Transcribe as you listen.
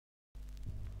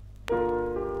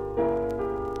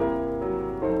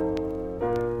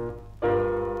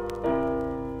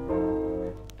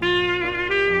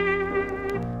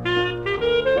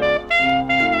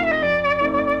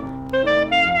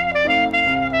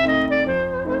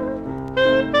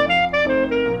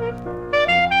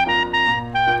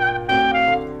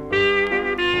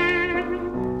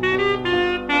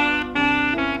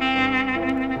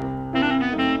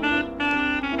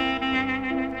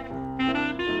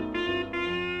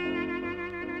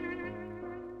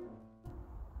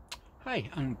Hi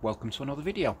and welcome to another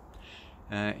video.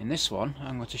 In this one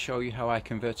I'm going to show you how I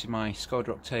converted my Skoda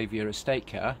Octavia estate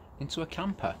car into a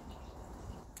camper.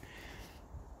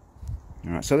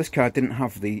 Alright, so this car didn't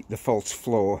have the false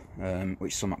floor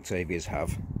which some Octavias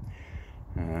have.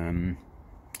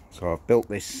 So I've built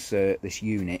this this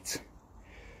unit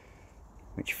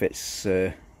which fits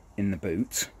in the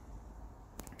boot.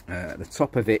 The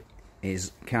top of it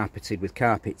is carpeted with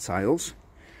carpet tiles,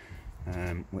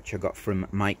 which I got from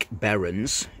Mike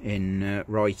Berens in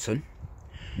Royton,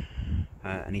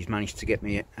 and he's managed to get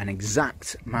me an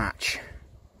exact match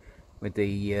with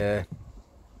the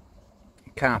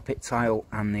carpet tile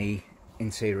and the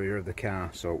interior of the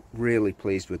car, so really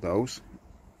pleased with those.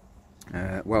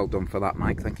 Well done for that,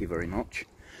 Mike, thank you very much.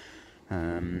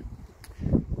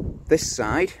 This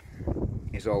side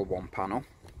is all one panel.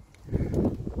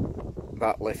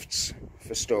 That lifts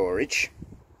for storage.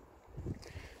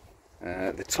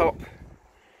 The top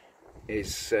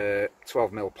is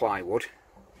 12mm plywood,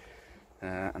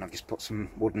 and I've just put some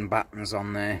wooden battens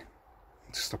on there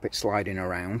to stop it sliding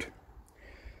around.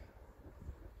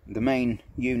 The main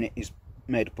unit is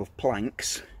made up of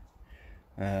planks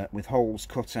with holes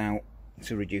cut out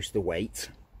to reduce the weight.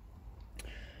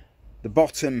 The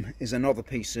bottom is another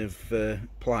piece of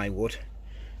plywood,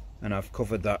 and I've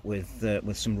covered that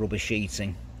with some rubber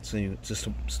sheeting to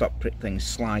stop things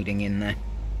sliding in there.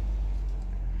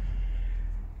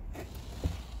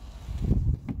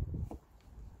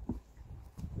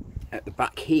 At the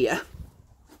back here,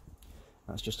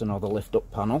 that's just another lift up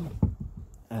panel,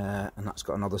 and that's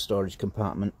got another storage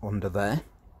compartment under there.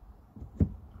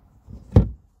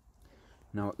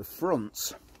 Now at the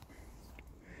front,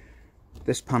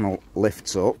 this panel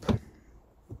lifts up.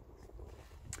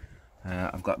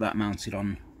 I've got that mounted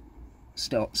on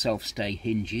self-stay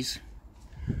hinges.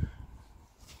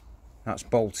 That's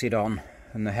bolted on,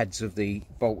 and the heads of the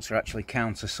bolts are actually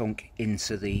countersunk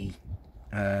into the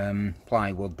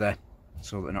plywood there,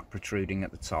 so they're not protruding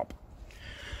at the top.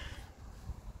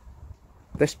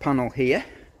 This panel here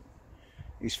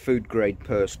is food grade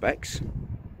perspex,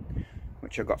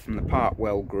 which I got from the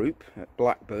Partwell group at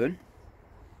Blackburn.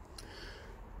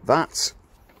 That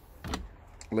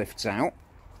lifts out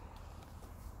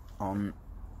on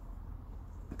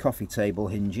coffee table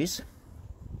hinges.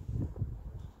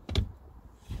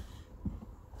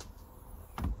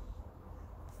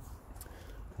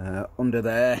 Under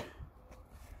there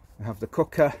I have the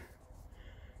cooker,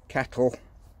 kettle.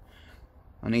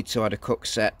 I need to add a cook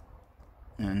set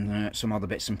and some other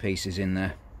bits and pieces in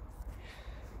there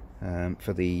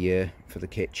for the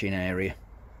kitchen area.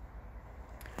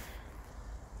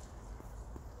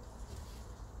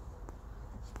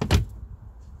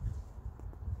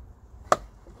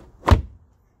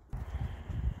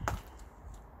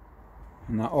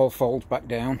 And that all folds back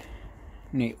down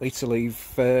neatly to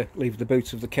leave the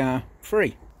boot of the car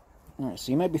free. Right,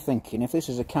 so you may be thinking, if this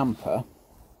is a camper,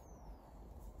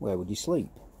 where would you sleep?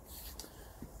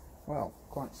 Well,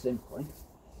 quite simply,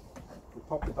 we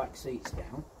pop the back seats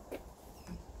down.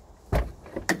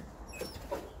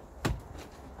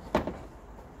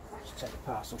 Just take the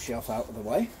parcel shelf out of the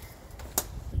way,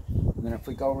 and then if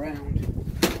we go around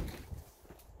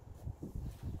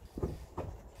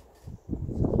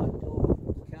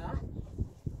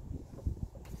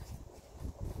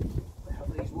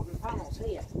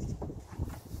here.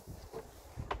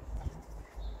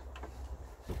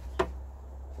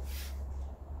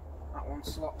 That one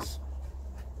slots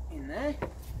in there.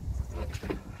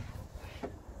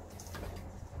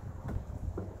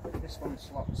 This one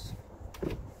slots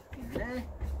in there.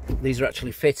 These are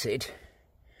actually fitted.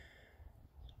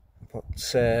 I put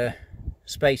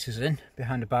spacers in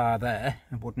behind a bar there,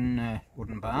 a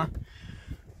wooden bar,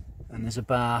 and there's a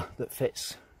bar that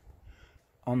fits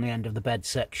on the end of the bed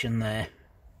section there,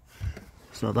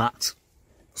 so that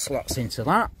slots into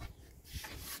that,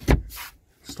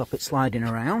 stop it sliding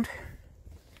around.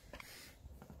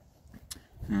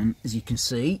 And as you can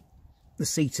see, the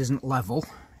seat isn't level,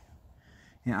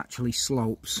 it actually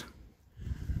slopes,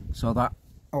 so that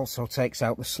also takes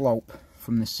out the slope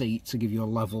from the seat to give you a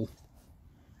level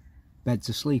bed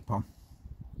to sleep on.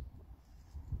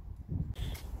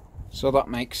 So that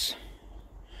makes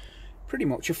pretty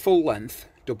much a full length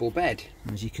double bed.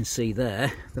 As you can see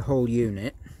there, the whole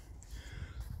unit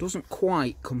doesn't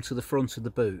quite come to the front of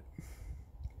the boot.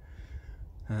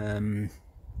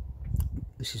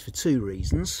 This is for two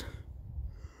reasons.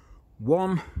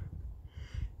 One,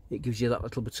 it gives you that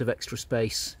little bit of extra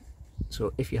space,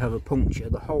 so if you have a puncture,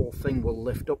 the whole thing will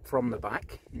lift up from the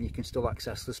back and you can still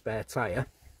access the spare tyre.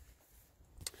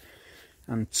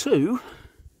 And two,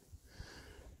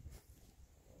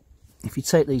 if you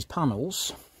take these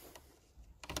panels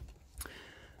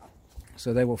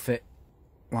so they will fit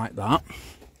like that.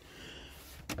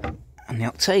 And the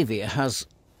Octavia has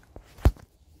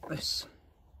this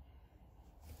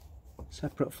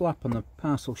separate flap on the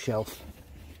parcel shelf,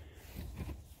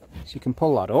 so you can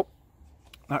pull that up.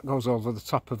 That goes over the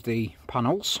top of the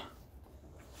panels,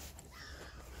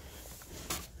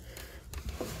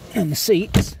 and the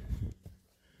seats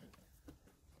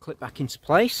clip back into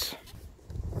place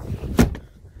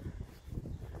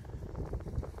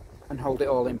and hold it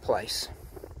all in place.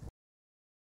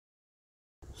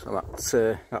 So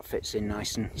that fits in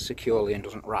nice and securely and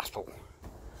doesn't rattle.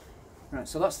 Right,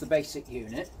 so that's the basic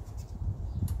unit.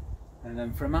 And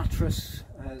then for a mattress,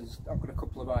 I've got a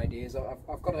couple of ideas.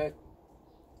 I've got an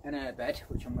airbed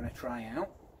which I'm going to try out.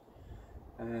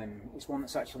 It's one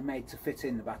that's actually made to fit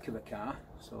in the back of the car,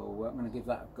 so I'm going to give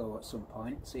that a go at some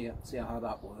point, see how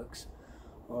that works.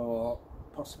 Or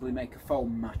possibly make a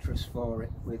foam mattress for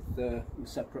it with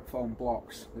separate foam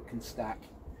blocks that can stack.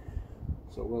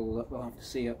 So we'll have to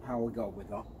see how we go with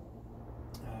that.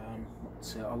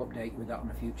 But I'll update you with that on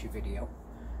a future video.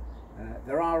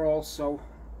 There are also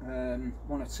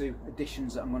one or two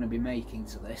additions that I'm going to be making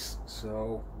to this,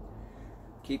 so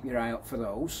keep your eye out for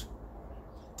those.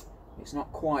 It's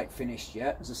not quite finished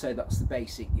yet. As I say, that's the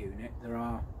basic unit. There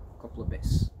are a couple of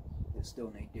bits that still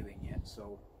need doing yet,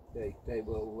 so they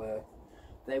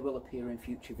will appear in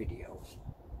future videos.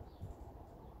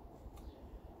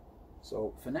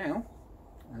 So for now,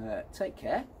 take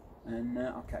care, and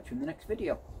I'll catch you in the next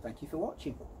video. Thank you for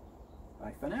watching.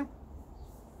 Bye for now.